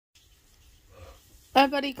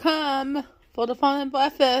Everybody come for the fun and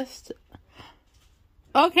breakfast.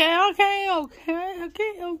 Okay. 1,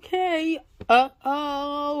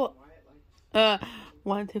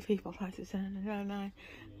 2, 3, 4, 5, 6, 7,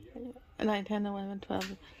 8, 9, 10, 11,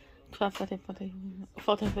 12, 13,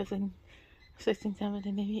 14, 15, 16,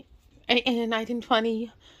 17, 18, 19,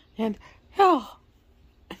 20, and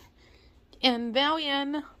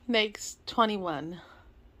Valian makes 21.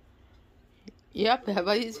 Yep,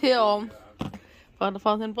 everybody's here for the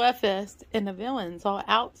fun and breakfast, and the villains are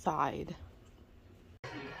outside.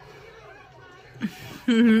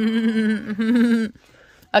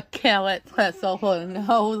 A carrot pretzel for the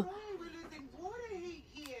nose.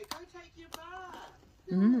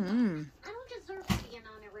 I don't deserve to be an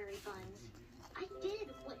honorary buns. I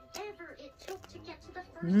did whatever it took to get to the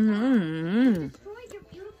first and destroyed your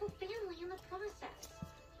beautiful family in the process.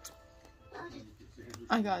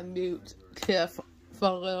 I got mute Tiff for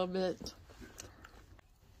a little bit.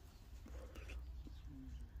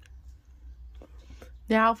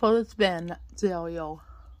 Now for the spin cereal.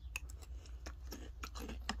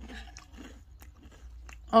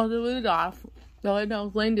 Oh, the Rudolph the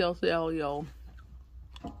Red-Nosed Reindeer cereal.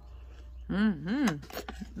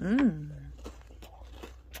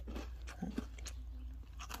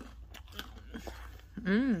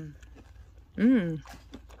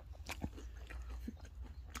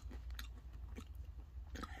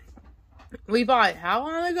 We bought it how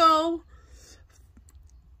long ago?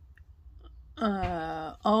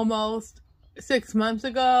 Almost 6 months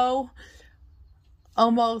ago.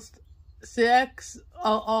 Almost 6.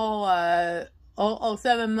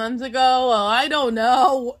 7 months ago. I don't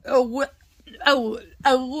know.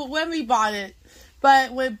 When we bought it,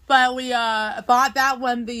 but we bought that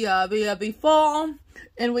one before,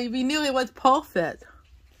 and we knew it was perfect.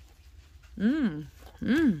 And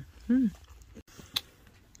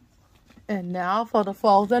now for the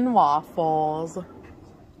frozen waffles.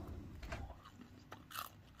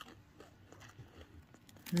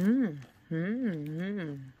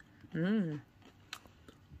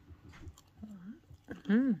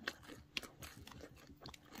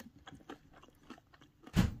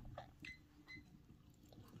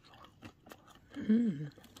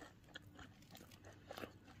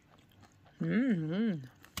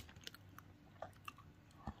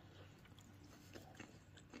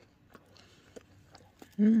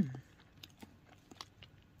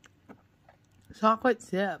 Chocolate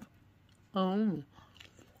chip.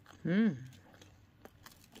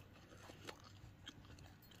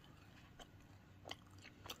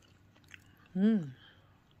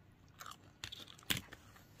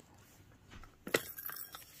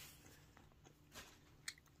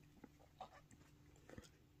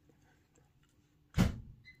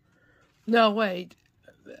 No, wait.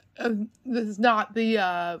 This is not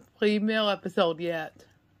the pre-meal episode yet.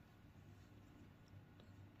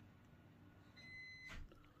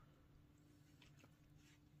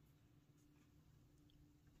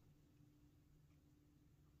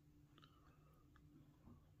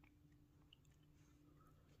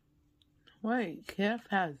 Wait, Kif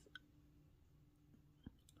has...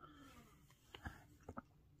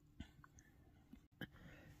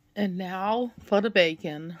 And now for the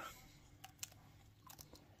bacon.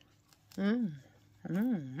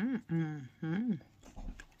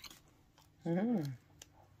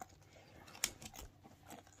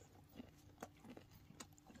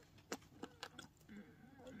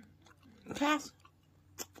 Cass.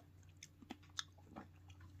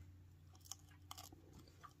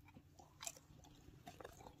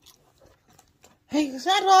 Hey,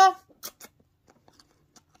 Cassandra!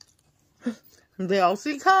 There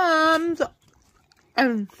she comes!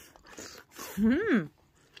 And,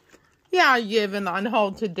 yeah, giving on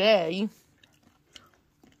hold today.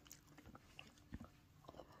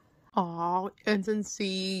 Aw, isn't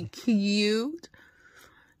she cute?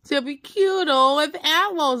 She'll be cuter with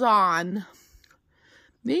arrows on.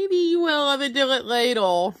 Maybe you will ever do it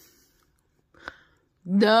later.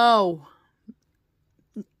 No.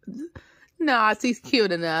 Nah, she's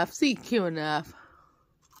cute enough. She's cute enough.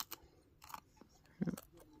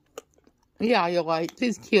 Yeah, you're right.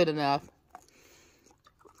 She's cute enough.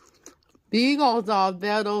 Beagles are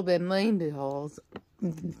better than reindeers.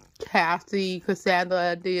 Cassie,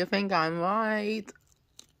 Cassandra, do you think I'm right?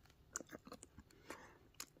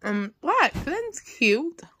 What? Finn's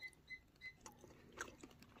cute.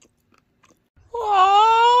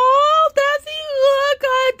 Oh, does he look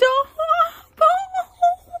adorable?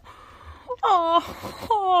 Oh,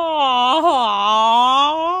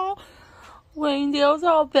 reindeers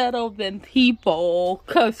are better than people.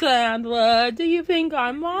 Cassandra, do you think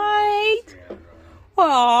I'm right?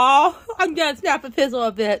 Oh, I'm gonna snap a picture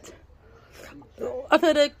of it for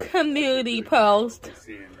the community post.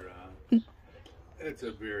 Sandra, that's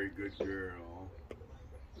a very good girl.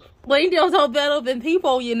 Reindeers are better than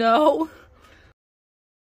people, you know.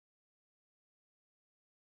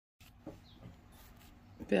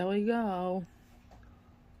 There we go.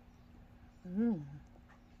 Mm.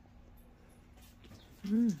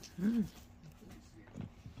 Mm, mm.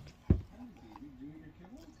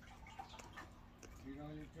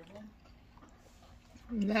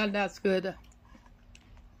 Now that's good.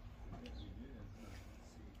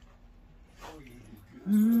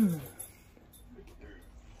 Mm.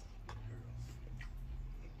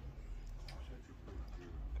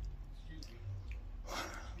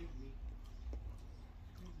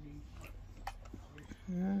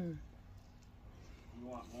 Mm. You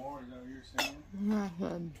want more? Is that what you're saying?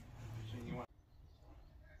 Nothing.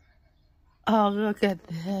 Oh, look at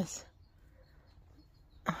this.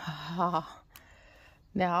 Ah.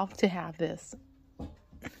 Now to have this.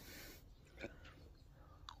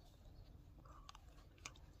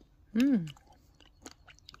 Mmm.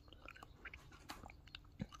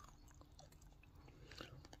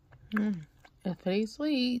 Mmm. It's pretty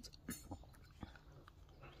sweet.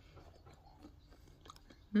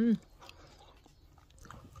 Mmm.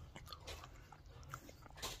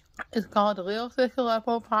 It's called the Little Sister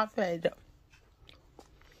Apple Pop Fade.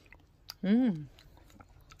 Mmm.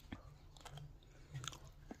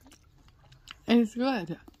 It's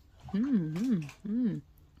good. Mmm. Mmm.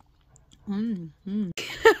 Mmm. Mmm.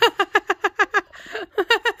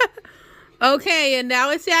 Okay, and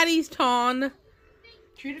now it's Sandy's turn.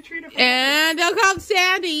 And here comes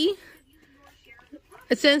Sandy.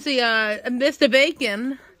 Since he missed the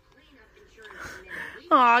bacon.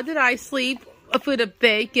 Aw, did I sleep for the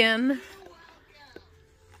bacon?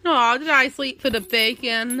 Aw, did I sleep for the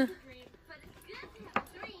bacon?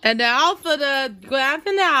 And now for the grand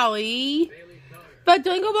finale. But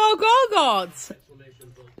Jingle Ball Go-Go's.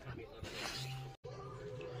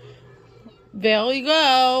 There we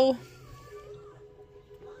go.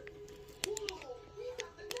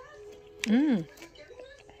 Mmm.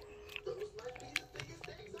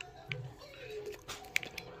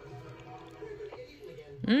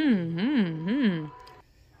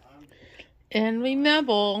 And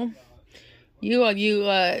remember, you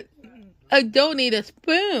don't need a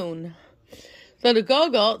spoon for the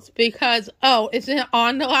Go-Go's because, oh, it's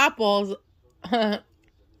on the apples. Mmm.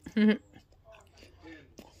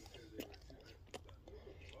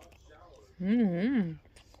 Mmm.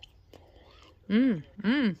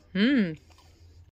 Mmm. Mmm.